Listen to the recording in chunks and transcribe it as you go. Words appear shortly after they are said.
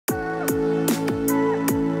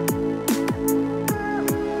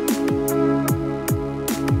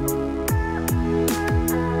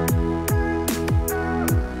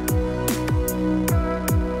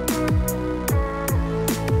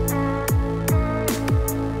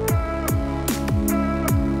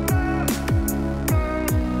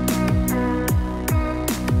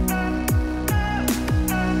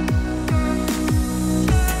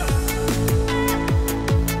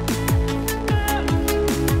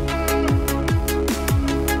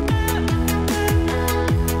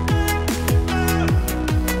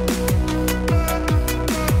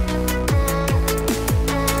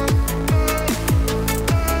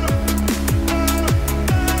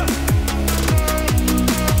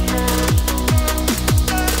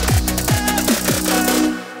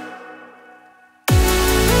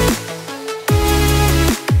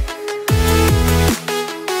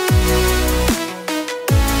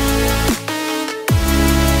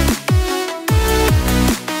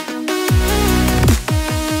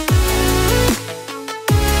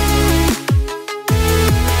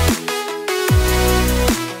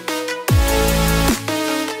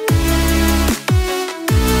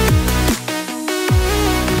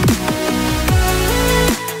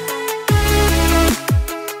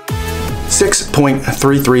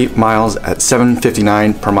6.33 miles at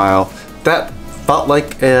 7:59 per mile. That felt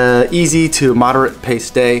like an easy to moderate pace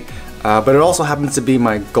day, but it also happens to be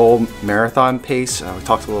my goal marathon pace. We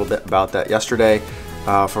talked a little bit about that yesterday.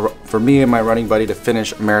 For me and my running buddy to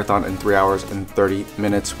finish a marathon in 3 hours and 30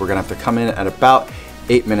 minutes, we're gonna have to come in at about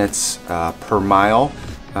 8 minutes per mile.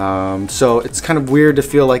 So it's kind of weird to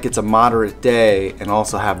feel like it's a moderate day and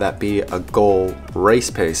also have that be a goal race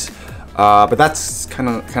pace. But that's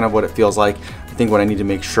kind of what it feels like. I think what I need to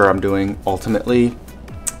make sure I'm doing ultimately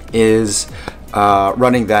is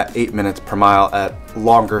running that 8 minutes per mile at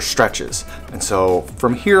longer stretches. And so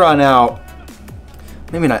from here on out,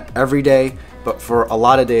 maybe not every day, but for a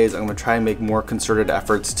lot of days, I'm gonna try and make more concerted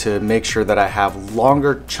efforts to make sure that I have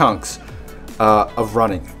longer chunks of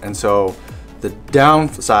running. And so the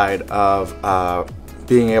downside of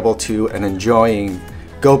being able to and enjoying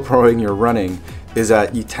GoProing your running is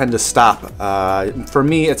that you tend to stop. For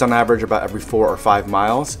me, it's on average about every 4 or 5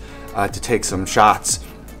 miles to take some shots.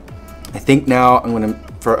 I think now I'm gonna,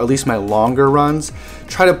 for at least my longer runs,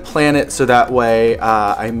 try to plan it so that way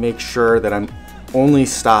I make sure that I'm only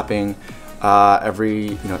stopping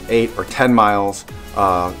every 8 or 10 miles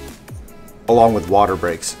along with water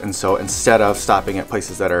breaks. And so instead of stopping at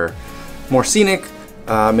places that are more scenic,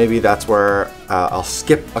 maybe that's where I'll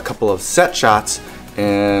skip a couple of set shots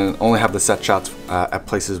and only have the set shots at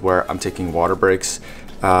places where I'm taking water breaks,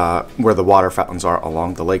 where the water fountains are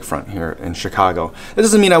along the lakefront here in Chicago. It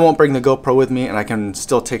doesn't mean I won't bring the GoPro with me and I can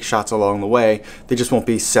still take shots along the way. They just won't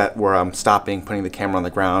be set where I'm stopping, putting the camera on the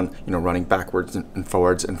ground, running backwards and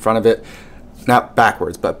forwards in front of it. Not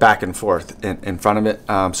backwards, but back and forth in front of it.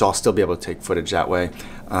 So I'll still be able to take footage that way.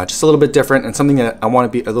 Just a little bit different and something that I want to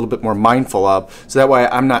be a little bit more mindful of, so that way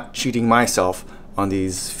I'm not cheating myself on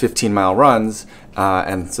these 15-mile runs,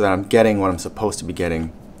 and so that I'm getting what I'm supposed to be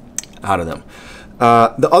getting out of them.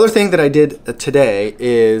 The other thing that I did today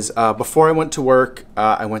is before I went to work,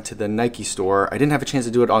 I went to the Nike store. I didn't have a chance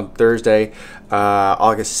to do it on Thursday,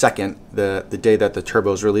 August 2nd, the day that the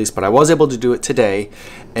Turbo is released, but I was able to do it today.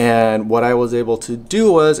 And what I was able to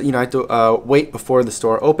do was, I had to wait before the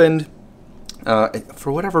store opened.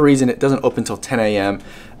 For whatever reason, it doesn't open until 10 a.m.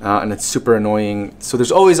 And it's super annoying. So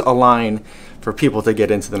there's always a line for people to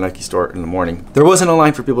get into the Nike store in the morning. There wasn't a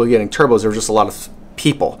line for people getting Turbos. There were just a lot of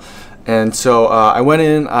people. And so I went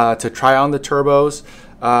in to try on the Turbos.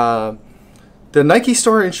 The Nike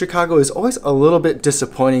store in Chicago is always a little bit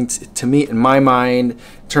disappointing to me, in my mind,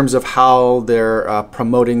 in terms of how they're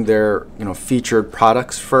promoting their featured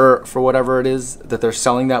products for whatever it is that they're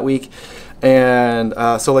selling that week. And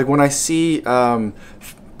so like when I see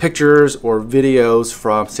pictures or videos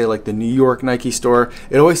from, say, like the New York Nike store,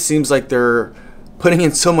 it always seems like they're putting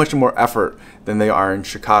in so much more effort than they are in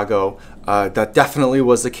Chicago. That definitely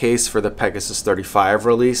was the case for the Pegasus 35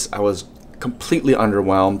 release. I was completely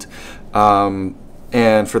underwhelmed.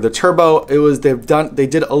 And for the Turbo, it was they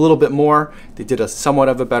did a little bit more. They did a somewhat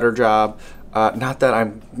of a better job. Not that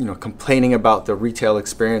I'm complaining about the retail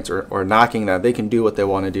experience or knocking that. They can do what they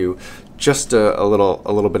want to do. Just a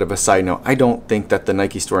little bit of a side note. I don't think that the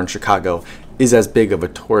Nike store in Chicago is as big of a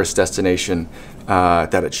tourist destination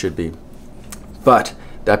that it should be. But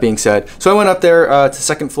that being said, so I went up there to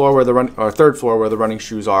second floor where third floor where the running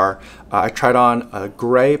shoes are. I tried on a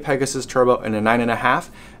gray Pegasus Turbo in a 9.5,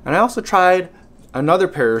 and I also tried another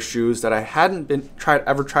pair of shoes that I hadn't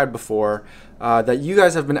ever tried before, that you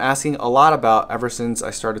guys have been asking a lot about ever since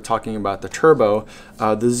I started talking about the Turbo,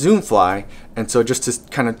 the Zoom Fly. And so just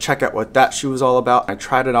to kind of check out what that shoe was all about, I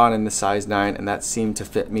tried it on in the size 9, and that seemed to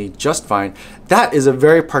fit me just fine. That is a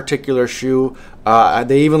very particular shoe.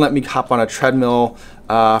 They even let me hop on a treadmill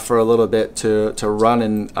for a little bit to run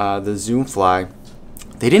in the Zoom Fly.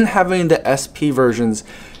 They didn't have any of the SP versions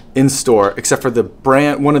in store, except for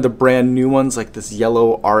one of the brand new ones, like this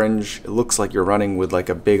yellow orange. It looks like you're running with like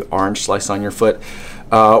a big orange slice on your foot.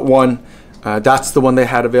 That's the one they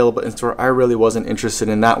had available in store. I really wasn't interested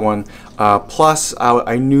in that one. Plus,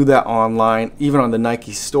 I knew that online, even on the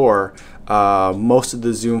Nike store, most of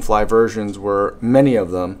the Zoom Fly versions many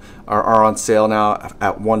of them are on sale now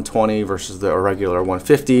at $120 versus the regular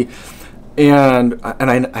 $150. And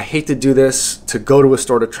I hate to do this, to go to a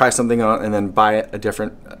store to try something on and then buy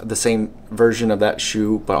the same version of that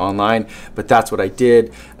shoe but online, but that's what I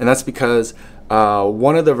did. And that's because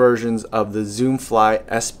one of the versions of the Zoom Fly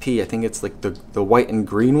SP, I think it's like the white and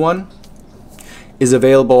green one, is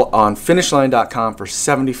available on finishline.com for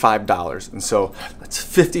 $75. And so that's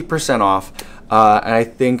 50% off. And I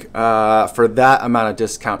think for that amount of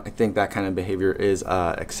discount, I think that kind of behavior is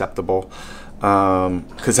acceptable.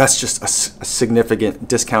 Because that's just a significant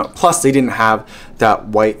discount. Plus, they didn't have that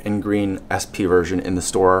white and green SP version in the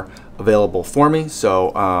store available for me,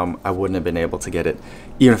 so I wouldn't have been able to get it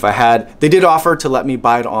even if I had. They did offer to let me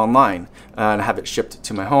buy it online and have it shipped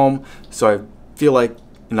to my home, so I feel like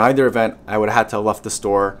in either event I would have had to have left the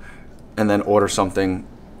store and then order something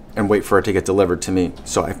and wait for it to get delivered to me.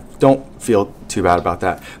 So I don't feel too bad about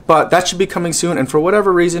that. But that should be coming soon, and for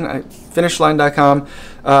whatever reason, finishline.com,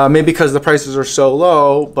 maybe because the prices are so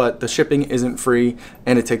low, but the shipping isn't free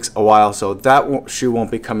and it takes a while, so that shoe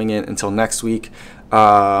won't be coming in until next week.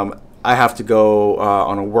 I have to go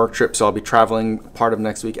on a work trip, so I'll be traveling part of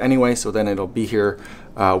next week anyway, so then it'll be here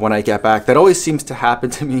when I get back. That always seems to happen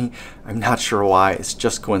to me. I'm not sure why. It's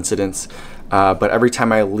just coincidence. But every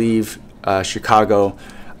time I leave Chicago,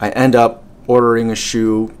 I end up ordering a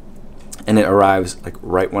shoe and it arrives like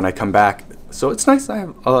right when I come back. So it's nice I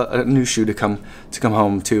have a new shoe to come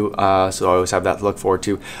home to. So I always have that to look forward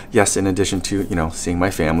to. Yes, in addition to, you know, seeing my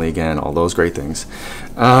family again, all those great things.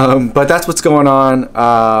 But that's what's going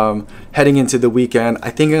on heading into the weekend. I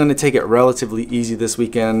think I'm going to take it relatively easy this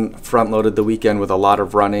weekend. Front loaded the weekend with a lot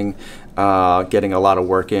of running, getting a lot of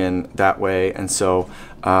work in that way. And so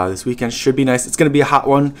this weekend should be nice. It's going to be a hot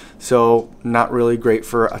one, so not really great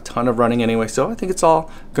for a ton of running anyway. So I think it's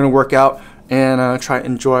all going to work out, and try to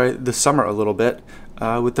enjoy the summer a little bit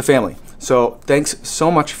with the family. So thanks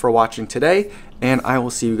so much for watching today, and I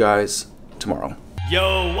will see you guys tomorrow.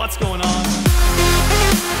 Yo, what's going on?